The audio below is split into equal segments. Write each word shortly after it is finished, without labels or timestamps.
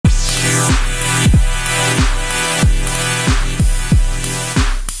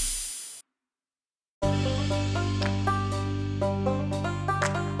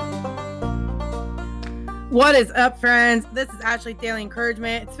What is up, friends? This is Ashley Daily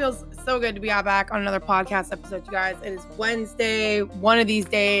Encouragement. It feels so good to be back on another podcast episode, you guys. It is Wednesday, one of these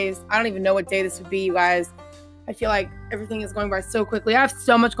days. I don't even know what day this would be, you guys. I feel like everything is going by so quickly. I have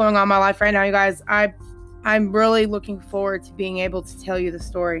so much going on in my life right now, you guys. I'm really looking forward to being able to tell you the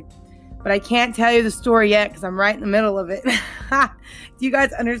story. But I can't tell you the story yet because I'm right in the middle of it. Do you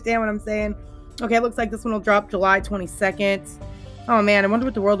guys understand what I'm saying? Okay, it looks like this one will drop July 22nd. Oh man, I wonder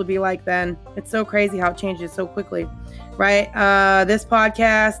what the world will be like then. It's so crazy how it changes so quickly, right? This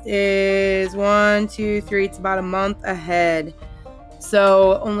podcast is 1, 2, 3. It's about a month ahead.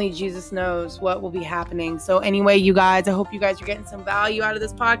 So only Jesus knows what will be happening. So anyway, you guys, I hope you guys are getting some value out of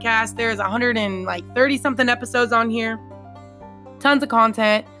this podcast. There's 130 something episodes on here. Tons of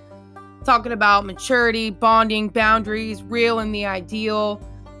content talking about maturity, bonding, boundaries, real and the ideal.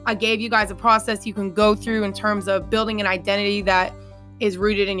 I gave you guys a process you can go through in terms of building an identity that is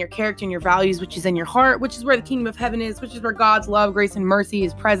rooted in your character and your values, which is in your heart, which is where the kingdom of heaven is, which is where God's love, grace, and mercy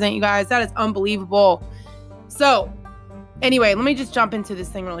is present, you guys. That is unbelievable. So anyway, let me just jump into this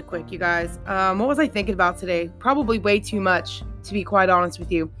thing really quick, you guys. What was I thinking about today? Probably way too much, to be quite honest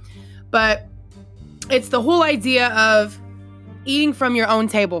with you. But it's the whole idea of eating from your own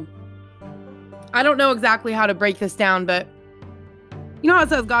table. I don't know exactly how to break this down, but you know how it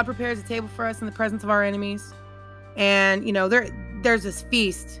says God prepares a table for us in the presence of our enemies? And, you know, there's this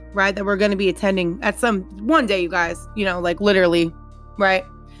feast, right, that we're going to be attending at one day, you guys, you know, like literally, right?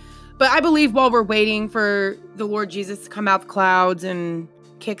 But I believe while we're waiting for the Lord Jesus to come out the clouds and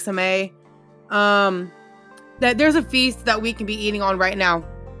kick some A, that there's a feast that we can be eating on right now.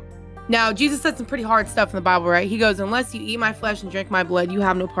 Now, Jesus said some pretty hard stuff in the Bible, right? He goes, unless you eat my flesh and drink my blood, you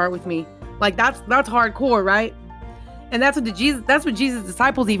have no part with me. Like that's hardcore, right? And that's what Jesus'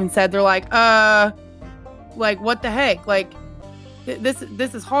 disciples even said. They're like, what the heck? Like, this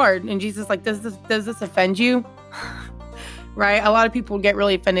is hard. And Jesus like, does this offend you? Right? A lot of people get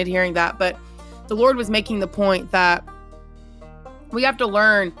really offended hearing that. But the Lord was making the point that we have to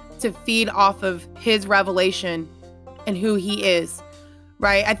learn to feed off of his revelation and who he is.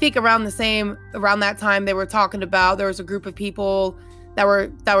 Right? I think around that time they were talking about, there was a group of people that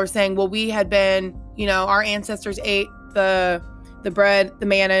were saying, well, we had been, you know, our ancestors ate the bread, the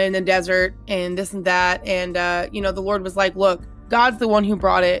manna in the desert and this and that. And, you know, the Lord was like, look, God's the one who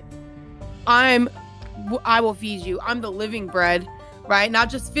brought it. I will feed you. I'm the living bread, right? Not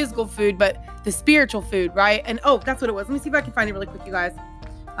just physical food, but the spiritual food, right? And, oh, that's what it was. Let me see if I can find it really quick, you guys.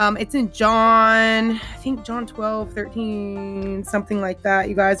 It's in John 12, 13, something like that.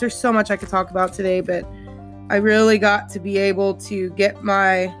 You guys, there's so much I could talk about today, but I really got to be able to get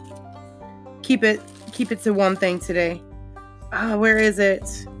keep it to one thing today. Where is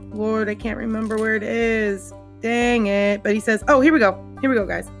it? Lord, I can't remember where it is. Dang it. But he says, oh, here we go,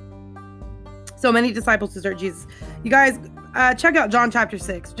 guys. So many disciples desert Jesus. You guys, check out John chapter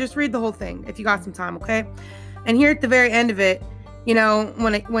 6. Just read the whole thing if you got some time, okay? And here at the very end of it, you know,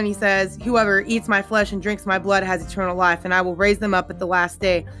 when he says, whoever eats my flesh and drinks my blood has eternal life, and I will raise them up at the last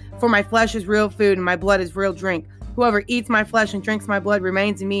day. For my flesh is real food and my blood is real drink. Whoever eats my flesh and drinks my blood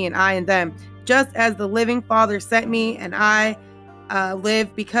remains in me and I in them. Just as the living Father sent me and I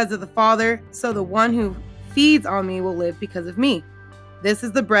live because of the Father, so the one who feeds on me will live because of me. This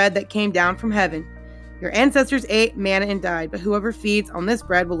is the bread that came down from heaven. Your ancestors ate manna and died, but whoever feeds on this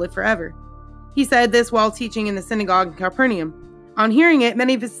bread will live forever. He said this while teaching in the synagogue in Capernaum. On hearing it,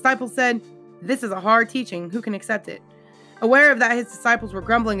 many of his disciples said, this is a hard teaching. Who can accept it? Aware of that his disciples were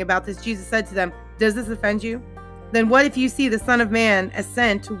grumbling about this, Jesus said to them, does this offend you? Then what if you see the Son of Man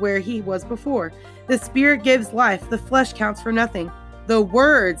ascend to where he was before? The Spirit gives life. The flesh counts for nothing. The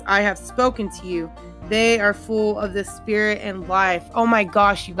words I have spoken to you, they are full of the Spirit and life. Oh my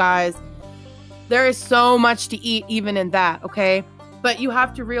gosh, you guys. There is so much to eat even in that, okay? But you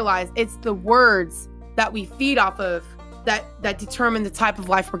have to realize it's the words that we feed off of that determine the type of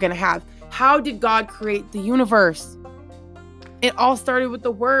life we're going to have. How did God create the universe? It all started with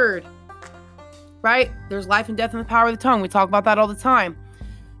the word, right? There's life and death in the power of the tongue. We talk about that all the time.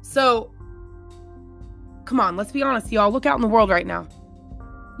 So, come on, let's be honest, y'all. Look out in the world right now.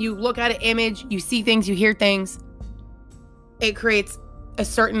 You look at an image, you see things, you hear things. It creates a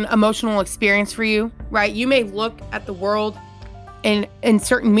certain emotional experience for you, right? You may look at the world in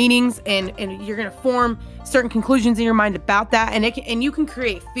certain meanings and you're going to form certain conclusions in your mind about that. And you can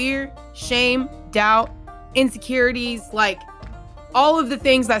create fear, shame, doubt, insecurities, like all of the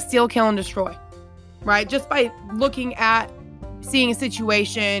things that steal, kill, and destroy, right? Just by looking at, seeing a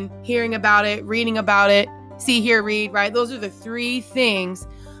situation, hearing about it, reading about it, see, hear, read, right? Those are the three things,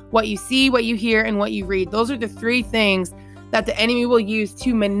 what you see, what you hear, and what you read. Those are the three things that the enemy will use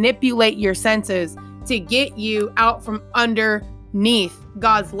to manipulate your senses to get you out from underneath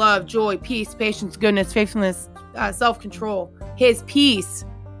God's love, joy, peace, patience, goodness, faithfulness, self-control, his peace.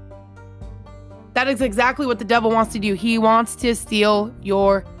 That is exactly what the devil wants to do. He wants to steal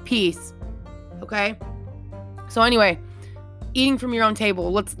your peace. Okay? So anyway, eating from your own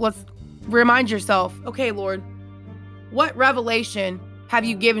table. Let's remind yourself, okay, Lord, what revelation have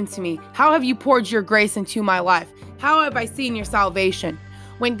you given to me? How have you poured your grace into my life? How have I seen your salvation?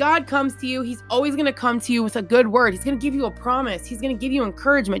 When God comes to you, he's always going to come to you with a good word. He's going to give you a promise. He's going to give you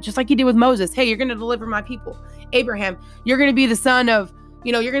encouragement, just like he did with Moses. Hey, you're going to deliver my people. Abraham, you're going to be the son of,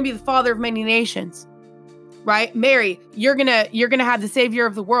 you're going to be the father of many nations, right? Mary, you're going to have the savior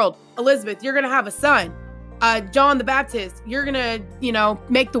of the world. Elizabeth, you're going to have a son. John the Baptist, you're going to,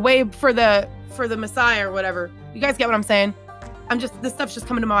 make the way for the Messiah or whatever. You guys get what I'm saying? This stuff's just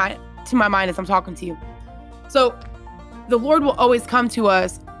coming to my mind as I'm talking to you. So the Lord will always come to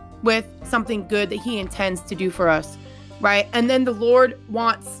us with something good that he intends to do for us, right? And then the Lord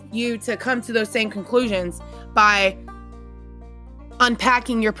wants you to come to those same conclusions by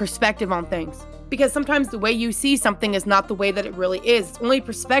unpacking your perspective on things. Because sometimes the way you see something is not the way that it really is. It's only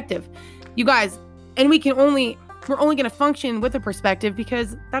perspective. You guys, and we're only going to function with a perspective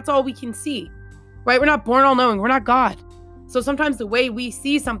because that's all we can see, right? We're not born all knowing. We're not God. So sometimes the way we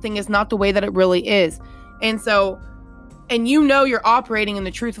see something is not the way that it really is. And you're operating in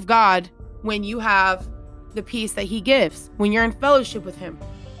the truth of God when you have the peace that he gives, when you're in fellowship with him,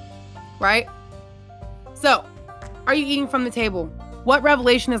 right? So, are you eating from the table? What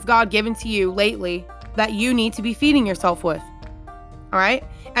revelation has God given to you lately that you need to be feeding yourself with? All right?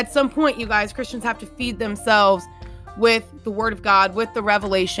 At some point, you guys, Christians have to feed themselves with the word of God, with the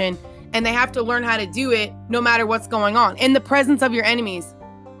revelation, and they have to learn how to do it no matter what's going on. In the presence of your enemies,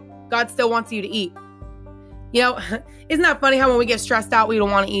 God still wants you to eat. Isn't that funny how when we get stressed out, we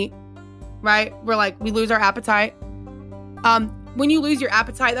don't want to eat, right? We lose our appetite. When you lose your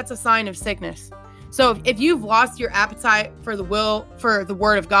appetite, that's a sign of sickness. So if you've lost your appetite for the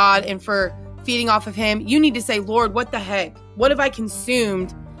word of God and for feeding off of him, you need to say, Lord, what the heck? What have I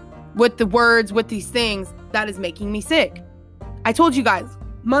consumed with the words, with these things that is making me sick? I told you guys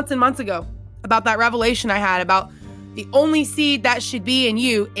months and months ago about that revelation I had about the only seed that should be in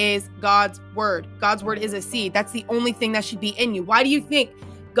you is God's word. God's word is a seed. That's the only thing that should be in you. Why do you think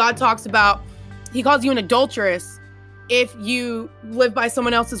God talks about, he calls you an adulteress if you live by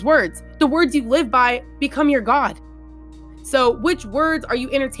someone else's words? The words you live by become your God. So which words are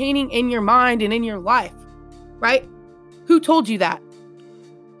you entertaining in your mind and in your life, right? Who told you that?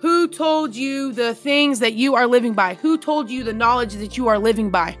 Who told you the things that you are living by? Who told you the knowledge that you are living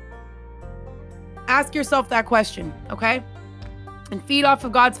by? Ask yourself that question, okay? And feed off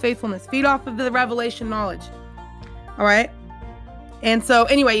of God's faithfulness. Feed off of the revelation knowledge. All right? And so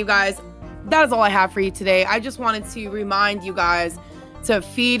anyway, you guys, that is all I have for you today. I just wanted to remind you guys to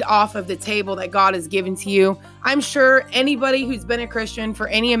feed off of the table that God has given to you. I'm sure anybody who's been a Christian for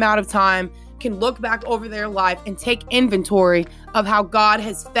any amount of time can look back over their life and take inventory of how God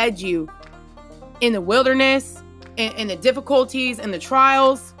has fed you in the wilderness, in the difficulties, and the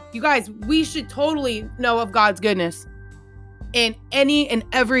trials. You guys, we should totally know of God's goodness in any and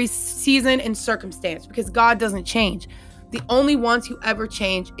every season and circumstance because God doesn't change. The only ones who ever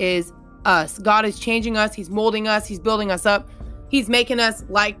change is us. God is changing us. He's molding us. He's building us up. He's making us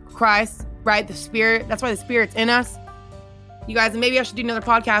like Christ, right? The Spirit. That's why the Spirit's in us. You guys, and maybe I should do another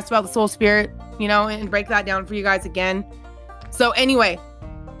podcast about the soul spirit, and break that down for you guys again. So anyway,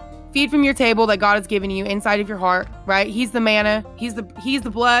 feed from your table that God has given you inside of your heart, right? He's the manna. He's the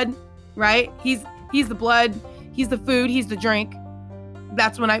blood, right? He's the blood. He's the food. He's the drink.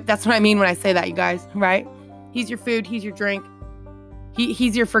 That's what I mean when I say that, you guys, right? He's your food. He's your drink.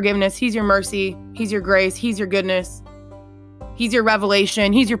 He's your forgiveness. He's your mercy. He's your grace. He's your goodness. He's your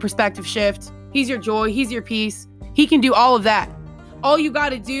revelation. He's your perspective shift. He's your joy. He's your peace. He can do all of that. All you got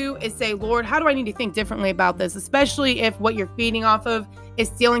to do is say, Lord, how do I need to think differently about this? Especially if what you're feeding off of is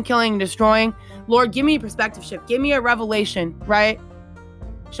stealing, killing, and destroying. Lord, give me a perspective shift. Give me a revelation, right?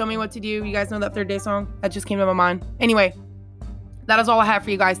 Show me what to do. You guys know that Third Day song? That just came to my mind. Anyway, that is all I have for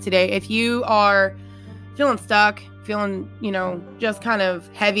you guys today. If you are feeling stuck, feeling, just kind of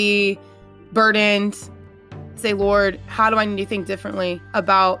heavy, burdened, say, Lord, how do I need to think differently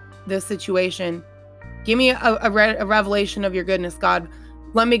about this situation? Give me a revelation of your goodness, God.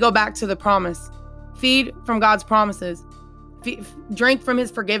 Let me go back to the promise. Feed from God's promises. Drink from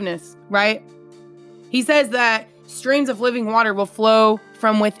his forgiveness, right? He says that streams of living water will flow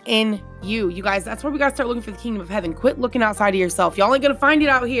from within you. You guys, that's where we got to start looking for the kingdom of heaven. Quit looking outside of yourself. Y'all ain't going to find it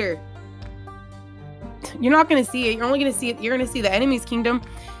out here. You're not going to see it. You're only going to see it. You're going to see the enemy's kingdom.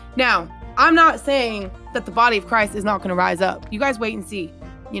 Now, I'm not saying that the body of Christ is not going to rise up. You guys wait and see,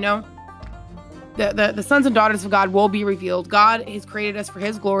 you know? The sons and daughters of God will be revealed. God has created us for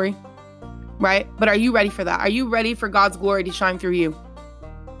his glory, right? But are you ready for that? Are you ready for God's glory to shine through you?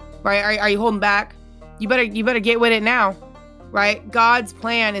 Right? Are you holding back? You better get with it now, right? God's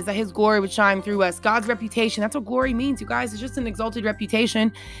plan is that his glory would shine through us. God's reputation, that's what glory means, you guys. It's just an exalted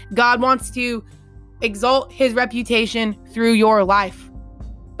reputation. God wants to exalt his reputation through your life.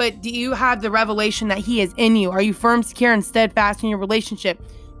 But do you have the revelation that he is in you? Are you firm, secure, and steadfast in your relationship?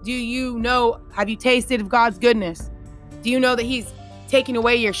 Do you know, have you tasted of God's goodness? Do you know that he's taking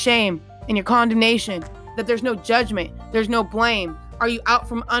away your shame and your condemnation? That there's no judgment, there's no blame? Are you out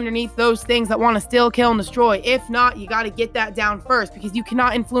from underneath those things that want to steal, kill, and destroy? If not, you got to get that down first, because you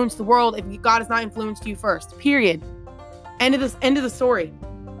cannot influence the world if God has not influenced you first. Period. End of the story.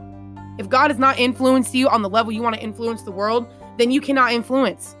 If God has not influenced you on the level you want to influence the world, then you cannot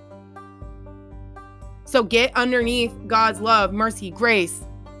influence. So get underneath God's love, mercy, grace,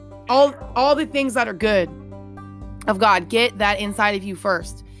 all the things that are good of God. Get that inside of you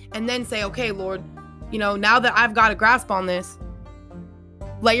first, and then say, okay, Lord, now that I've got a grasp on this,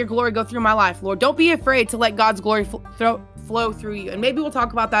 let your glory go through my life, Lord. Don't be afraid to let God's glory flow through you. And maybe we'll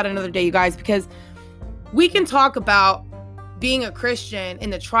talk about that another day, you guys, because we can talk about being a Christian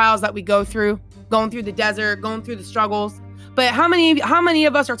and the trials that we go through, going through the desert, going through the struggles. But how many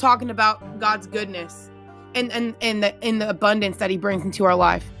of us are talking about God's goodness and the abundance that he brings into our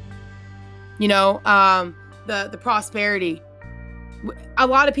life? The prosperity. A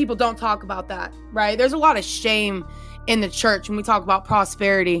lot of people don't talk about that, right? There's a lot of shame in the church when we talk about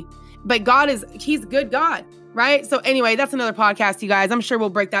prosperity, but he's a good God, right? So anyway, that's another podcast, you guys. I'm sure we'll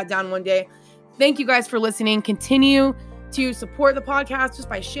break that down one day. Thank you guys for listening. Continue to support the podcast just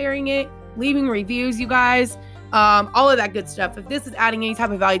by sharing it, leaving reviews, you guys, all of that good stuff. If this is adding any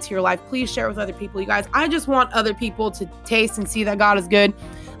type of value to your life, please share it with other people, you guys. I just want other people to taste and see that God is good.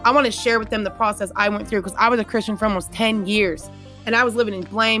 I want to share with them the process I went through, because I was a Christian for almost 10 years. And I was living in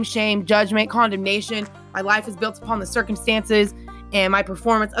blame, shame, judgment, condemnation. My life is built upon the circumstances and my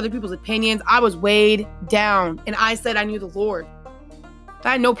performance, other people's opinions. I was weighed down, and I said I knew the Lord.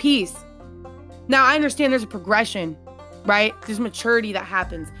 I had no peace. Now, I understand there's a progression, right? There's maturity that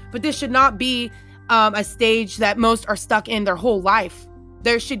happens. But this should not be a stage that most are stuck in their whole life.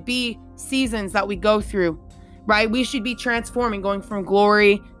 There should be seasons that we go through, right? We should be transforming, going from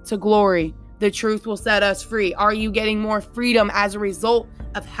glory to glory. The truth will set us free. Are you getting more freedom as a result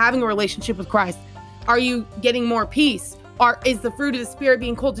of having a relationship with Christ? Are you getting more peace? Or is the fruit of the Spirit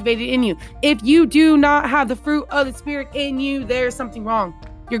being cultivated in you? If you do not have the fruit of the Spirit in you, there's something wrong.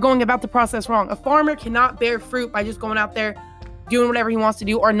 You're going about the process wrong. A farmer cannot bear fruit by just going out there doing whatever he wants to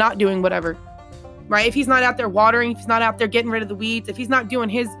do or not doing whatever, right? If he's not out there watering, if he's not out there getting rid of the weeds, if he's not doing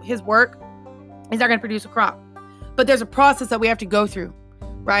his work, he's not going to produce a crop. But there's a process that we have to go through,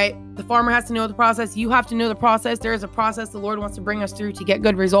 right? The farmer has to know the process. You have to know the process. There is a process the Lord wants to bring us through to get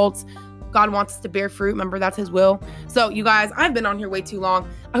good results. God wants us to bear fruit. Remember, that's his will. So you guys, I've been on here way too long.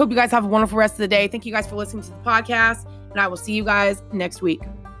 I hope you guys have a wonderful rest of the day. Thank you guys for listening to the podcast, and I will see you guys next week.